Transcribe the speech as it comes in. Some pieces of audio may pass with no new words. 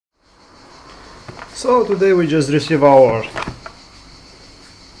So today we just received our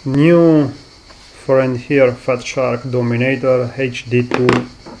new friend here, Fatshark Dominator HD2,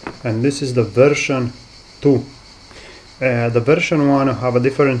 and this is the version 2. The version 1 have a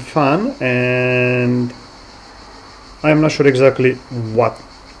different fan, and I'm not sure exactly what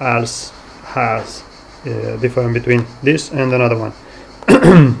else has different between this and another one.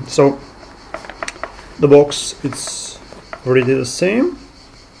 So the box, it's really the same.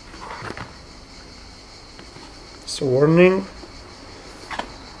 So warning,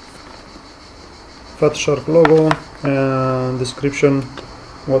 Fatshark logo, and description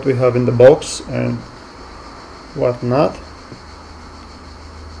what we have in the box and what not,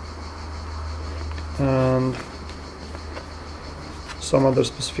 and some other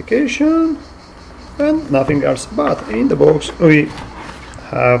specification and nothing else. But in the box we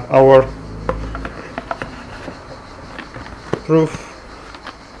have our proof,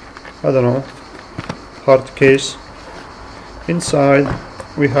 I don't know, hard case. Inside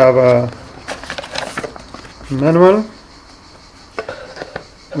we have a manual,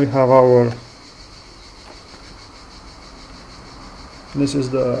 we have our, this is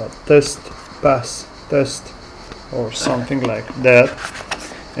the pass test or something like that,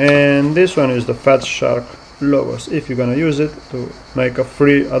 and this one is the Fatshark logos. If you're gonna use it to make a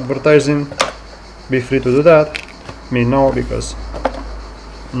free advertising, be free to do that. Me no, because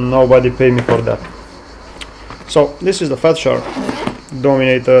nobody pay me for that. So this is the Fatshark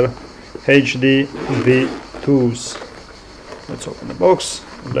Dominator HD V2s. Let's open the box.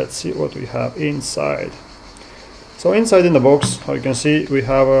 Let's see what we have inside. So inside in the box, how you can see, we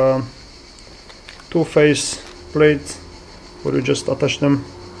have a two face plate where you just attach them.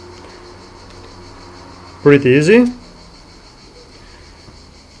 Pretty easy.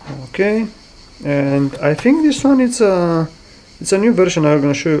 Okay, and I think this one it's a new version. I'm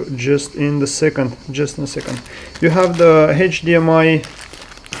gonna show you just in a second. You have the HDMI.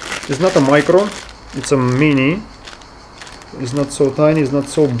 It's not a micro, it's a mini. It's not so tiny, it's not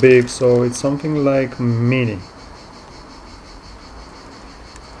so big, so it's something like mini.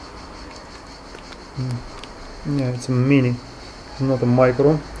 Yeah, it's a mini, it's not a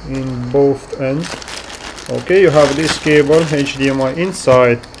micro in both ends. Okay, you have this cable HDMI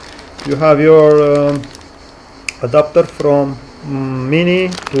inside. You have your adapter from mini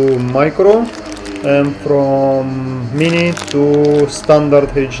to micro and from mini to standard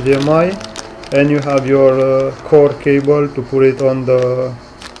HDMI, and you have your core cable to put it on the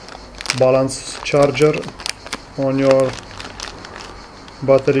balance charger on your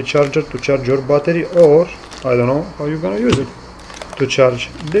battery charger to charge your battery, or I don't know how you're gonna use it to charge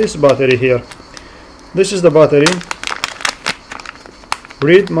this battery here. This is the battery.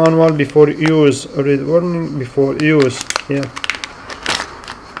 Read manual before use, read warning before use. Yeah,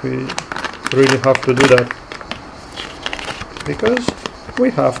 we really have to do that because we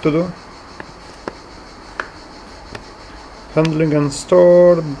have to do. Handling and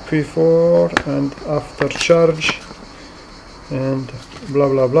store before and after charge and blah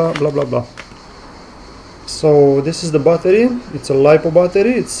blah blah blah blah blah. So this is the battery. It's a LiPo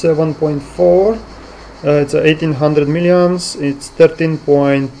battery. It's 7.4. It's 1800 milliamps. It's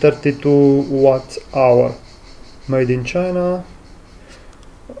 13.32 watt hour. Made in China.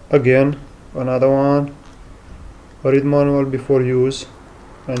 Again, another one. Read manual before use.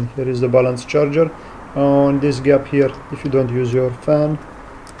 And here is the balance charger. On this gap here, if you don't use your fan,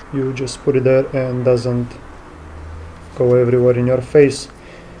 you just put it there and doesn't go everywhere in your face.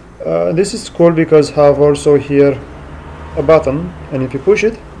 This is cool because have also here a button, and if you push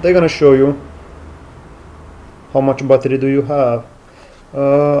it, they're gonna show you how much battery do you have.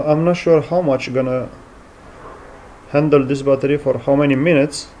 I'm not sure how much gonna handle this battery for how many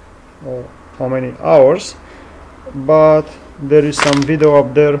minutes or how many hours, but there is some video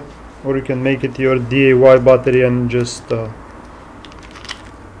up there where you can make it your DIY battery and just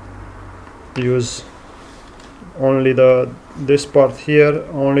use only this part here,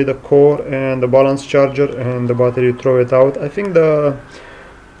 only the core and the balance charger, and the battery, throw it out. I think the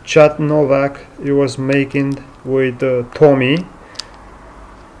Chat Novak, he was making with Tommy,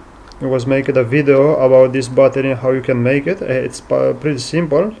 he was making a video about this battery and how you can make it. It's pretty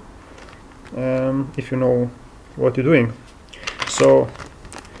simple if you know what you're doing. So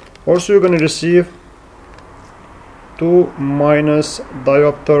also you're going to receive 2 minus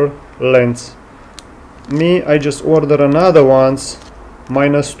diopter lens. Me, I just order another ones,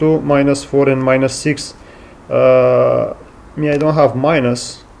 -2, -4 and -6. Me, I don't have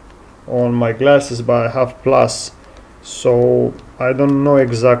minus on my glasses, but I have plus, so I don't know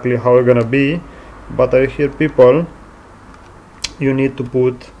exactly how it's gonna be, but I hear people you need to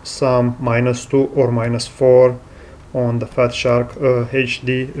put some -2 or -4 on the Fatshark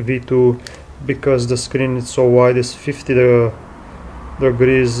HD V2, because the screen is so wide. It's 50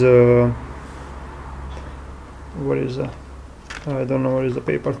 degrees. What is that? I don't know what is the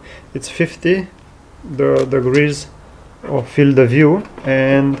paper. It's 50 degrees of field of view,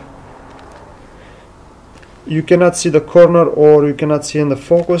 and you cannot see the corner, or you cannot see in the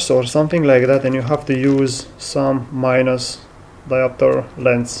focus or something like that, and you have to use some minus diopter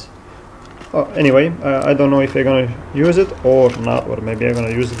lens. Anyway, I don't know if I'm gonna use it or not, or maybe I'm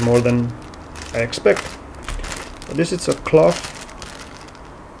gonna use it more than I expect. This is a cloth,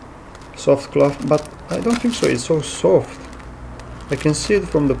 soft cloth, but I don't think so. It's so soft. I can see it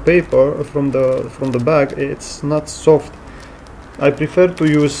from the paper, from the bag. It's not soft. I prefer to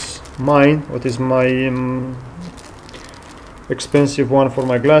use mine, what is my expensive one for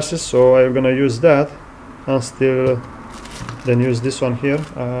my glasses, so I'm gonna use that and still then use this one here.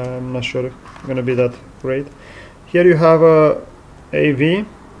 I'm not sure if it's gonna be that great. Here you have a AV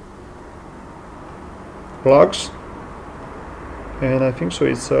plugs, and I think so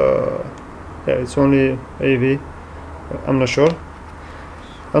it's yeah, it's only AV, I'm not sure.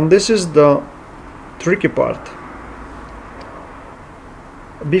 And this is the tricky part.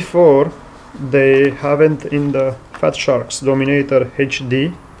 Before, they haven't in the Fatshark Dominator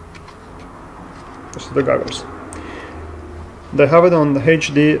HD, this is the goggles, they have it on the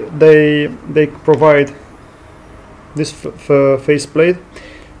HD. They provide this faceplate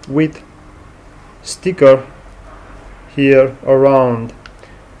with sticker here around.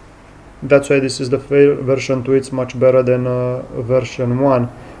 That's why this is the version 2. It's much better than version 1,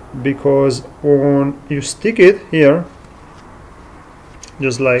 because when you stick it here,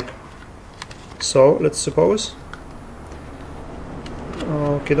 just like so, let's suppose,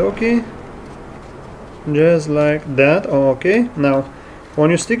 okie dokie, just like that. Okay, now when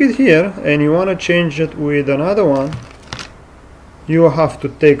you stick it here and you want to change it with another one, you have to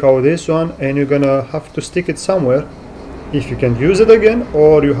take out this one, and you're gonna have to stick it somewhere if you can use it again,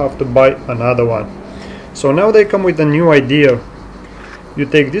 or you have to buy another one. So now they come with a new idea. You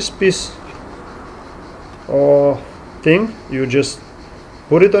take this piece of thing, you just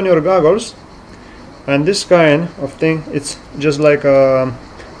put it on your goggles, and this kind of thing, it's just like a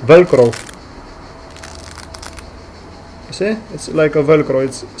Velcro. You see, it's like a Velcro.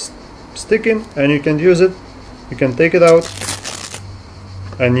 It's sticking, and you can use it. You can take it out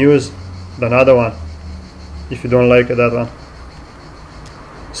and use another one if you don't like that one.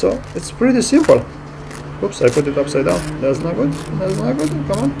 So it's pretty simple. Oops, I put it upside down. That's not good. That's not good.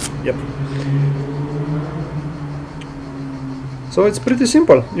 Come on. Yep. So it's pretty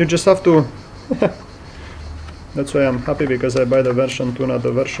simple. You just have to that's why I'm happy, because I buy the version 2, not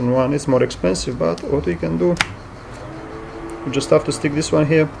the version 1. It's more expensive, but what we can do, you just have to stick this one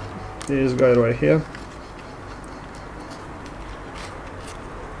here, this guy right here,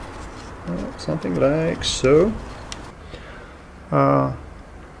 something like so.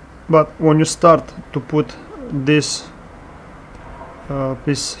 But when you start to put this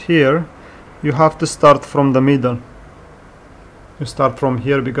piece here, you have to start from the middle. You start from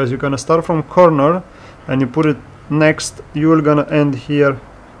here, because you're gonna start from corner and you put it next, you're gonna end here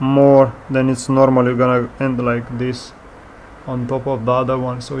more than it's normal. You're gonna end like this on top of the other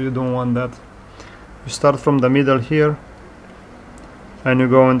one, so you don't want that. You start from the middle here and you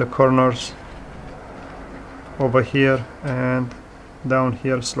go in the corners over here and down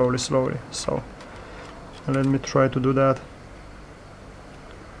here slowly. So let me try to do that.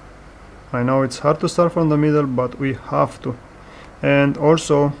 I know it's hard to start from the middle, but we have to. And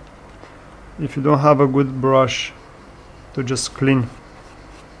also, if you don't have a good brush to just clean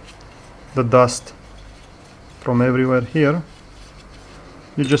the dust from everywhere here,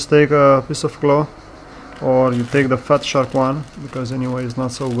 you just take a piece of cloth, or you take the Fatshark one, because anyway it's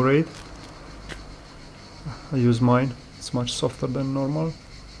not so great. I use mine, it's much softer than normal.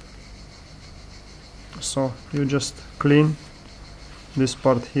 So you just clean this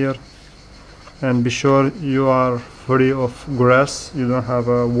part here, and be sure you are free of grass, you don't have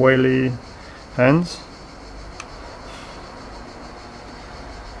oily hands.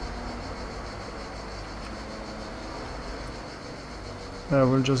 I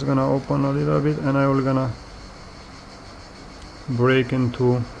will just gonna open a little bit, and I will gonna break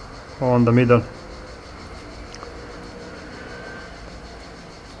into on the middle,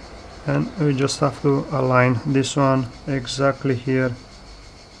 and we just have to align this one exactly here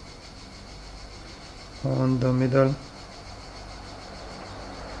on the middle.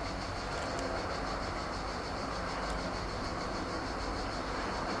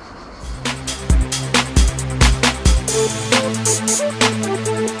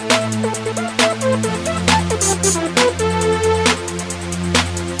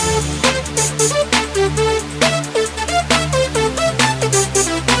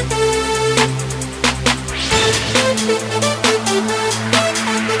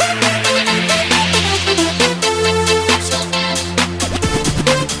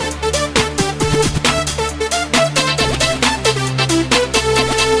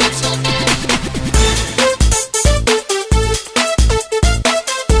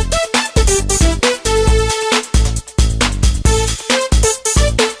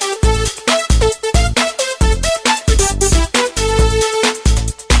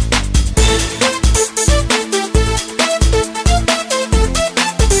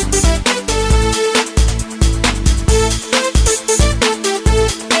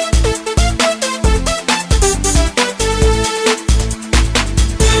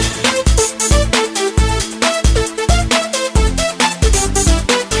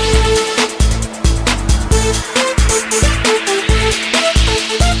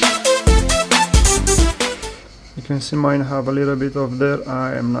 PC might have a little bit of there.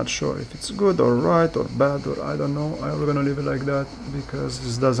 I am not sure if it's good or right or bad, or I don't know. I'm gonna leave it like that because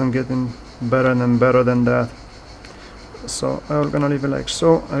this doesn't get in better and better than that. So I'm gonna leave it like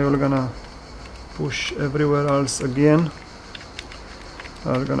so. I'm gonna push everywhere else again.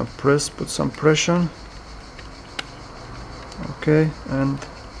 I'm gonna press, put some pressure. Okay, and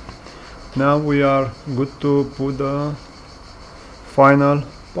now we are good to put the final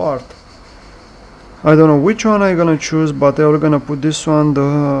part. I don't know which one I'm gonna choose, but I'm gonna put this one.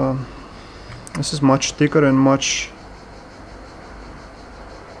 This is much thicker and much.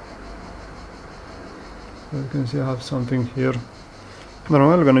 You can see I have something here.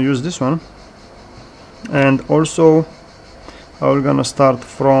 No, I'm gonna use this one, and also I'm gonna start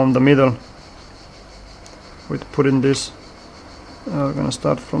from the middle with putting this. I'm gonna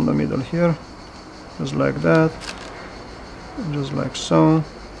start from the middle here, just like that, just like so.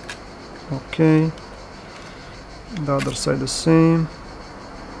 Okay, the other side the same.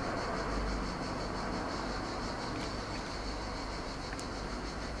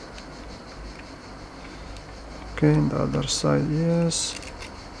 Okay, the other side, yes.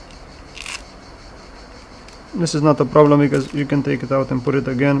 This is not a problem because you can take it out and put it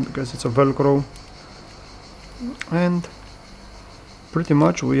again because it's a Velcro. And pretty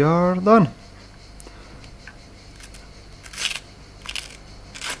much we are done.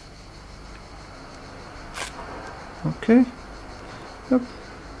 Okay, yep,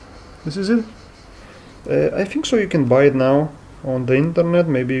 this is it. I think so you can buy it now on the internet.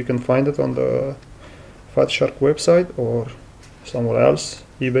 Maybe you can find it on the Fatshark website or somewhere else,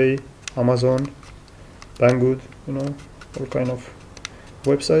 eBay, Amazon, Banggood, you know, all kind of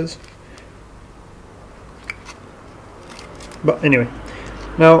websites. But anyway,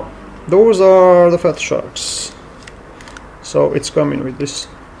 now those are the Fatsharks. So it's coming with this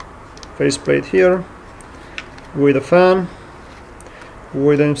faceplate here, with a fan,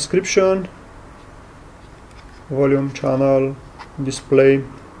 with an inscription, volume, channel, display,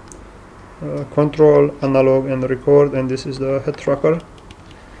 control, analog and record, and this is the head tracker.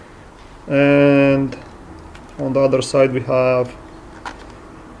 And on the other side we have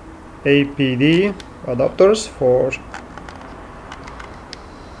APD adapters for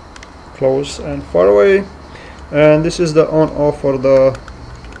close and far away, and this is the on-off for the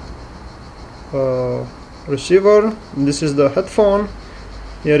receiver. This is the headphone.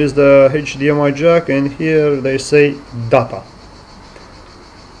 Here is the HDMI jack, and here they say data.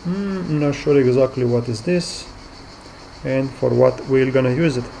 I'm not sure exactly what is this and for what we're gonna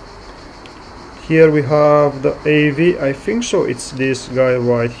use it. Here we have the AV. I think so it's this guy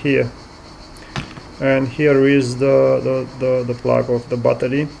right here, and here is the plug of the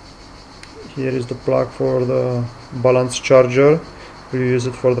battery. Here is the plug for the balance charger. We use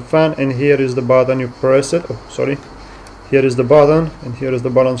it for the fan, and here is the button. You press it. Oh, sorry. Here is the button, and here is the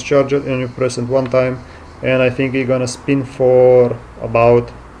balance charger, and you press it one time, and I think you're gonna spin for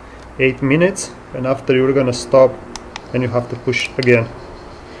about 8 minutes, and after you're gonna stop, and you have to push again.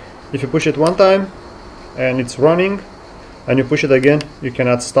 If you push it one time and it's running, and you push it again, you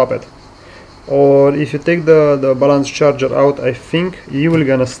cannot stop it. Or if you take the balance charger out, I think you will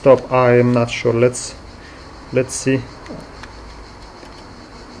gonna stop. I am not sure. Let's see.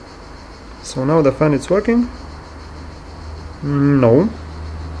 So now the fan is working. No,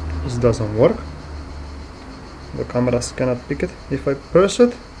 this doesn't work. The cameras cannot pick it. If I press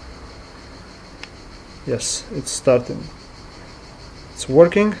it, yes, it's starting. It's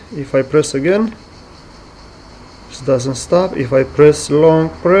working. If I press again, this doesn't stop. If I press long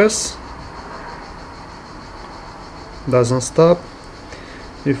press, doesn't stop.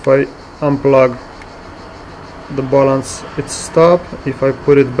 If I unplug the balance, it stops. If I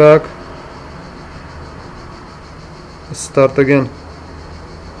put it back, it starts again.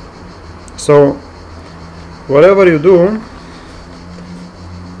 So whatever you do,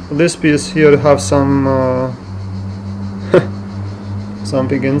 this piece here have some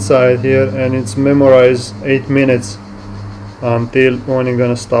something inside here, and it's memorized 8 minutes until when you're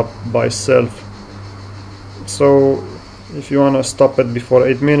gonna stop by itself. So if you wanna stop it before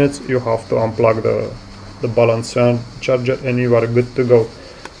 8 minutes, you have to unplug the balance charger, and you are good to go.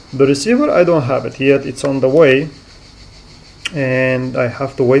 The receiver, I don't have it yet. It's on the way, and I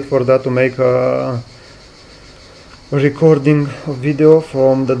have to wait for that to make a recording of video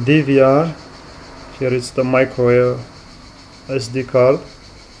from the DVR. Here it's the micro SD card.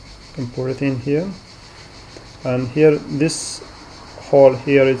 You can put it in here, and here this hole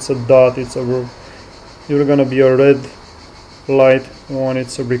here, it's a dot, it's a group. You're gonna be a red light when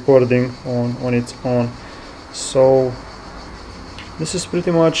it's recording on its own. So this is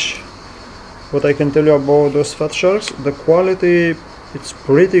pretty much what I can tell you about those Fatsharks, the quality, it's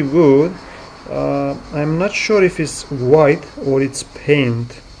pretty good. I'm not sure if it's white or it's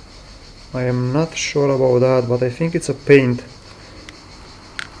paint. I am not sure about that, but I think it's a paint.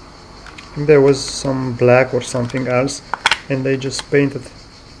 I think there was some black or something else and they just painted.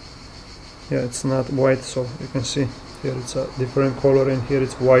 Yeah, it's not white, so you can see here it's a different color and here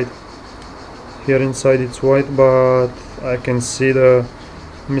it's white. Here inside it's white, but I can see the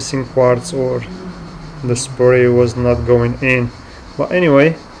missing parts or the spray was not going in. But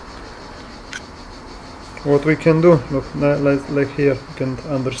anyway, what we can do, look, like here, you can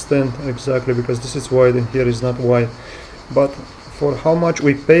understand exactly, because this is white and here is not white. But for how much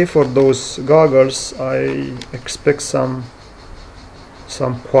we pay for those goggles, I expect some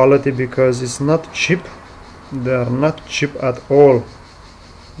quality, because it's not cheap. They are not cheap at all,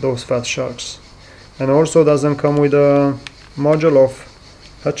 those Fatsharks. And also doesn't come with a module of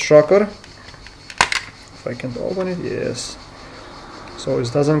head tracker. If I can open it, yes. So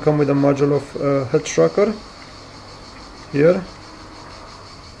it doesn't come with a module of head tracker. Here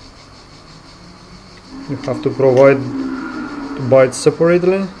you have to buy it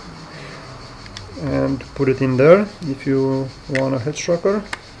separately and put it in there if you want a head tracker.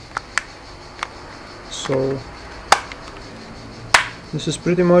 So this is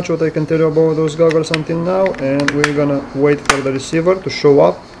pretty much what I can tell you about those goggles until now, and we're gonna wait for the receiver to show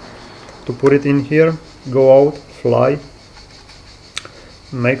up, to put it in here, go out, fly,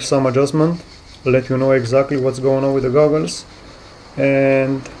 make some adjustment, let you know exactly what's going on with the goggles,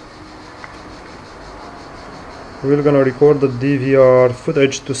 and we're gonna record the DVR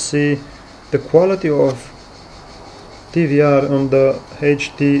footage to see the quality of DVR on the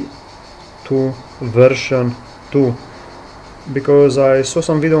HD2 version 2, because I saw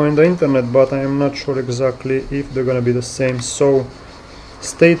some video on the internet, but I am not sure exactly if they're gonna be the same. So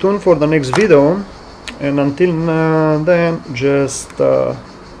stay tuned for the next video, and until then, just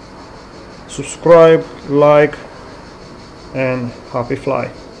subscribe, like, and happy fly.